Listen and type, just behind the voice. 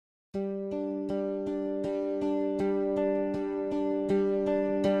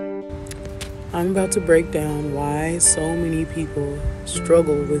I'm about to break down why so many people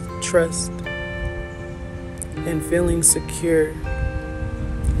struggle with trust and feeling secure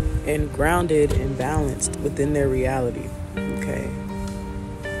and grounded and balanced within their reality. Okay.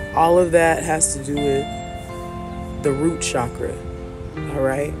 All of that has to do with the root chakra. All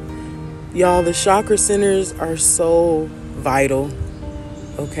right. Y'all, the chakra centers are so vital.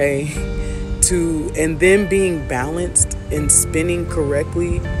 Okay. And them being balanced and spinning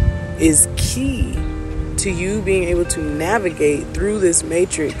correctly is key to you being able to navigate through this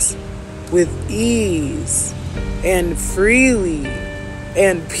matrix with ease and freely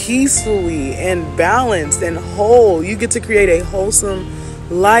and peacefully and balanced and whole. You get to create a wholesome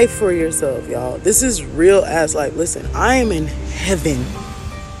life for yourself, y'all. This is real as life. Listen, I am in heaven.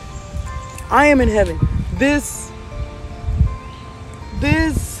 I am in heaven.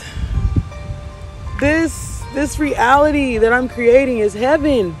 This reality that I'm creating is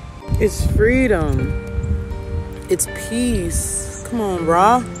heaven. It's freedom. It's peace. Come on,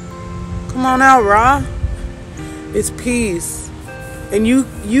 Ra. Come on out, Ra. It's peace. And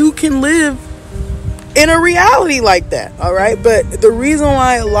you can live in a reality like that, all right? But the reason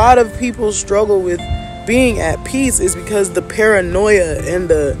why a lot of people struggle with being at peace is because the paranoia and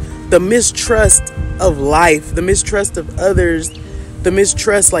the mistrust of life, the mistrust of others, the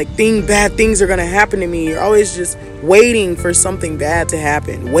mistrust, like bad things are going to happen to me. You're always just waiting for something bad to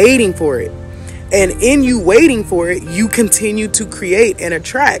happen, waiting for it. And in you waiting for it, you continue to create and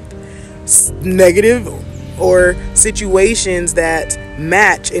attract negative or situations that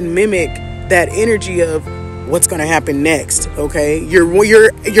match and mimic that energy of what's going to happen next. Okay.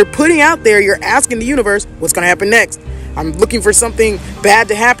 You're putting out there, you're asking the universe, what's going to happen next? I'm looking for something bad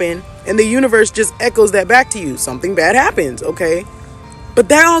to happen. And the universe just echoes that back to you. Something bad happens. Okay. But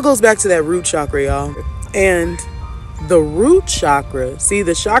that all goes back to that root chakra, y'all. And the root chakra, see,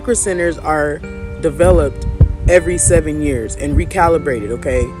 the chakra centers are developed every 7 years and recalibrated,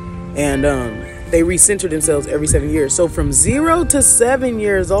 okay? And they recenter themselves every 7 years. So from 0 to 7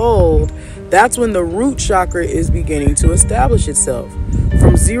 years old, that's when the root chakra is beginning to establish itself.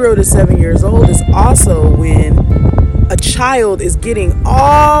 From 0 to 7 years old is also when a child is getting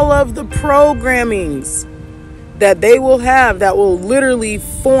all of the programmings that they will have that will literally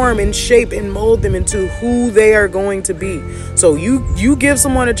form and shape and mold them into who they are going to be. So you give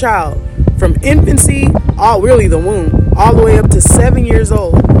someone a child from infancy, really the womb, all the way up to 7 years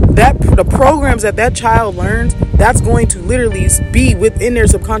old. The programs that child learns, that's going to literally be within their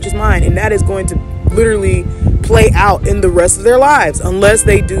subconscious mind, and that is going to literally play out in the rest of their lives, unless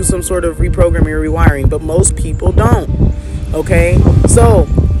they do some sort of reprogramming or rewiring. But most people don't. Okay, so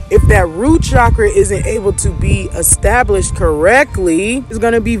if that root chakra isn't able to be established correctly, it's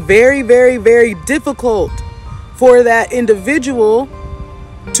going to be very, very, very difficult for that individual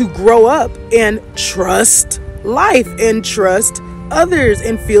to grow up and trust life and trust others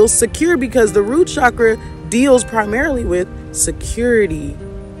and feel secure, because the root chakra deals primarily with security,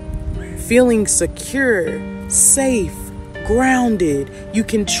 feeling secure, safe, grounded. You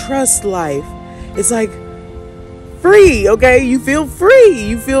can trust life. It's like free, okay? You feel free.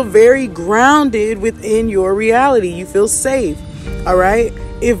 You feel very grounded within your reality. You feel safe, all right?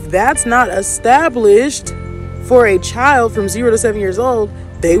 If that's not established for a child from 0 to 7 years old,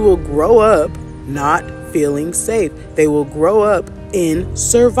 they will grow up not feeling safe. They will grow up in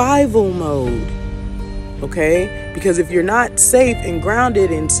survival mode, okay? Because if you're not safe and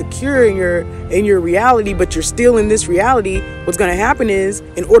grounded and secure in your reality, but you're still in this reality, what's going to happen is,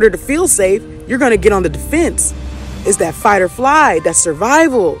 in order to feel safe, you're going to get on the defense. It's that fight or flight, that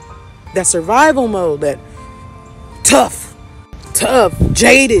survival mode, that tough,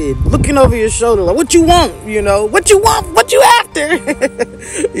 jaded, looking over your shoulder, like, what you want, what you after?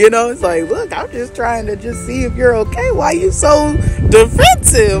 It's like, look, I'm just trying to just see if you're okay. Why you so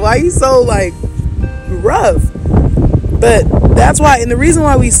defensive? Why you so rough? But that's why, and the reason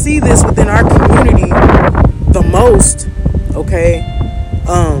why we see this within our community the most, okay,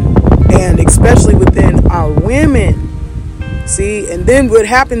 and especially within our women, see, and then what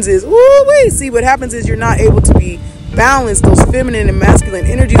happens is, what happens is you're not able to be balanced. Those feminine and masculine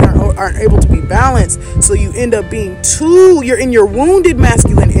energies aren't able to be balanced, so you end up being you're in your wounded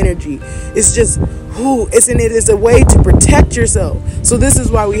masculine energy. It's just, it is a way to protect yourself. So this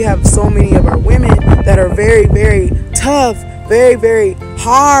is why we have so many of our women that are very, very tough, very, very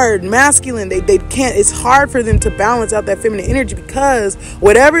hard, masculine. They can't, it's hard for them to balance out that feminine energy, because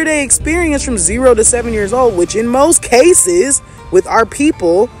whatever they experience from 0 to 7 years old, which in most cases with our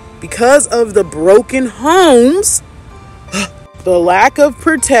people, because of the broken homes, the lack of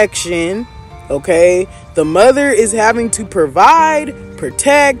protection, okay, the mother is having to provide,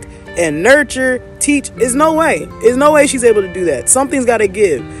 protect, and nurture, teach. There's no way she's able to do that. Something's got to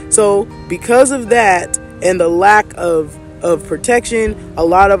give. So because of that and the lack of protection, a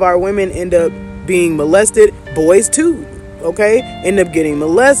lot of our women end up being molested. Boys too, okay, end up getting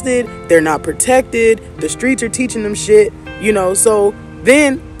molested. They're not protected. The streets are teaching them shit, so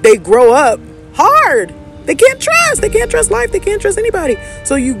then they grow up hard. They can't trust life. They can't trust anybody.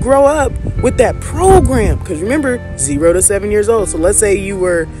 So you grow up with that program, because remember, 0 to 7 years old. So let's say you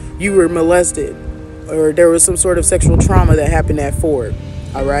were molested, or there was some sort of sexual trauma that happened at 4.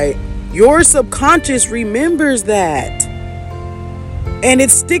 All right. Your subconscious remembers that. And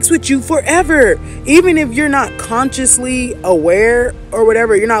it sticks with you forever. Even if you're not consciously aware or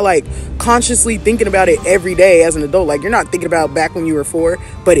whatever, you're not like consciously thinking about it every day as an adult. Like, you're not thinking about back when you were 4,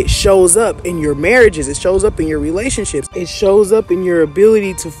 but it shows up in your marriages. It shows up in your relationships. It shows up in your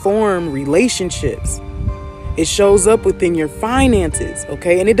ability to form relationships. It shows up within your finances,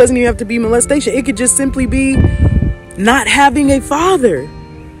 okay? And it doesn't even have to be molestation. It could just simply be not having a father.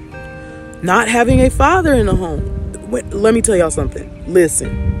 Not having a father in the home. Let me tell y'all something. Listen.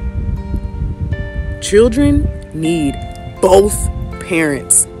 Children need both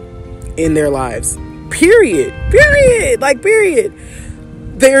parents in their lives. Period.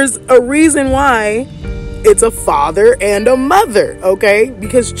 There's a reason why it's a father and a mother, okay?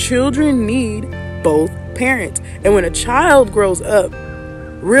 Because children need both parents. And when a child grows up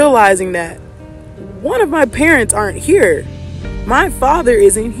realizing that one of my parents aren't here, my father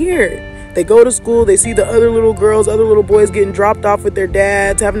isn't here. They go to school, they see the other little girls, other little boys getting dropped off with their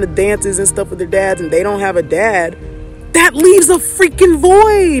dads, having the dances and stuff with their dads, and they don't have a dad. That leaves a freaking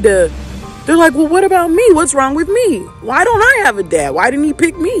void. They're like, well, what about me? What's wrong with me? Why don't I have a dad? Why didn't he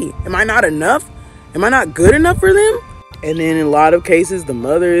pick me? Am I not enough? Am I not good enough for them? And then in a lot of cases, the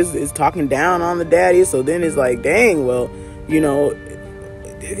mother is talking down on the daddy. So then it's like, dang, well,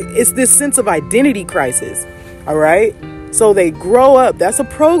 it's this sense of identity crisis. All right. So they grow up. That's a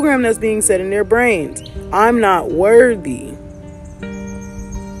program that's being set in their brains. I'm not worthy.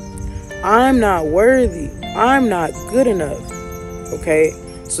 I'm not worthy. I'm not good enough. Okay.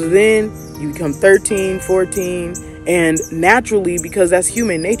 So then you become 13, 14. And naturally, because that's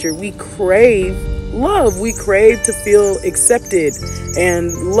human nature, we crave love. We crave to feel accepted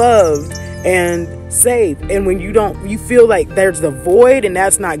and loved and safe. And when you feel like there's the void and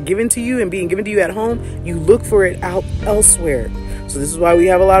that's not given to you and being given to you at home, you look for it out elsewhere. So this is why we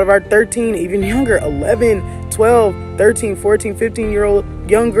have a lot of our 13, even younger, 11, 12, 13, 14,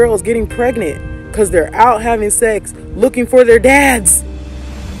 15-year-old young girls getting pregnant because they're out having sex, looking for their dads.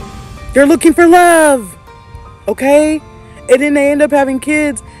 They're looking for love. Okay? And then they end up having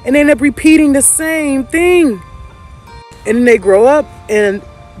kids and they end up repeating the same thing. And then they grow up and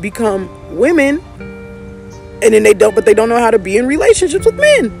become women, and then they don't know how to be in relationships with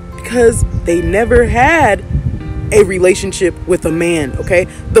men because they never had a relationship with a man. Okay,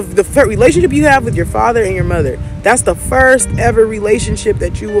 the relationship you have with your father and your mother, that's the first ever relationship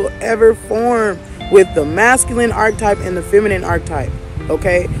that you will ever form with the masculine archetype and the feminine archetype.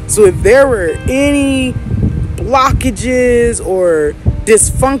 Okay, so if there were any blockages or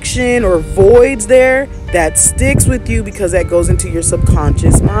dysfunction or voids there, that sticks with you because that goes into your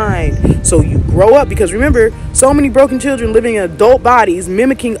subconscious mind. So you grow up, because remember, so many broken children living in adult bodies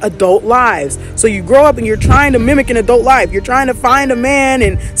mimicking adult lives. So you grow up and you're trying to mimic an adult life. You're trying to find a man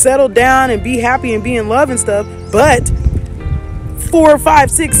and settle down and be happy and be in love and stuff. But 4,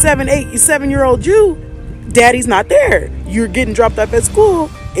 5, 6, 7, 8, 7-year-old you, daddy's not there. You're getting dropped off at school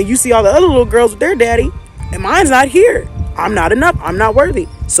and you see all the other little girls with their daddy, and mine's not here. I'm not enough. I'm not worthy.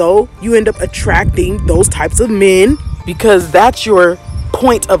 So you end up attracting those types of men because that's your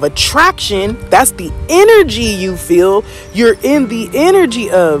point of attraction. That's the energy you feel. You're in the energy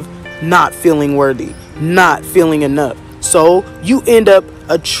of not feeling worthy, not feeling enough. So you end up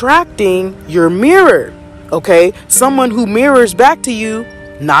attracting your mirror. Okay. Someone who mirrors back to you,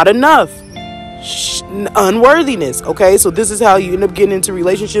 not enough. Unworthiness. Okay, so this is how you end up getting into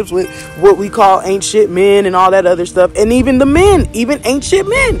relationships with what we call ain't shit men and all that other stuff. And even the men, even ain't shit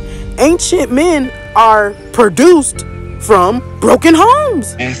men are produced from broken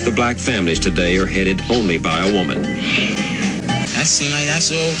homes. Half the black families today are headed only by a woman. That seems like that's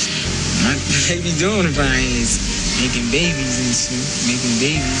all they be doing if I ain't making babies and shit, making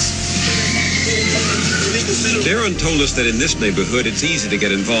babies. Darren told us that in this neighborhood it's easy to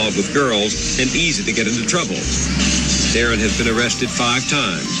get involved with girls and easy to get into trouble. Darren has been arrested 5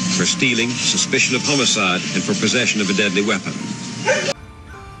 times for stealing, suspicion of homicide, and for possession of a deadly weapon.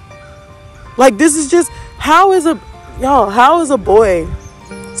 Like, this is just, how is a boy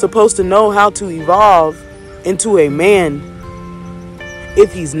supposed to know how to evolve into a man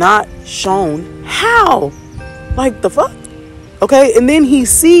if he's not shown how? Like, the fuck? Okay, and then he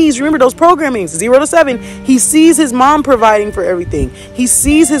sees, remember those programmings, 0 to 7, he sees his mom providing for everything. He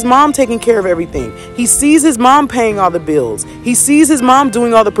sees his mom taking care of everything. He sees his mom paying all the bills. He sees his mom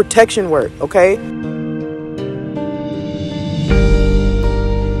doing all the protection work, okay?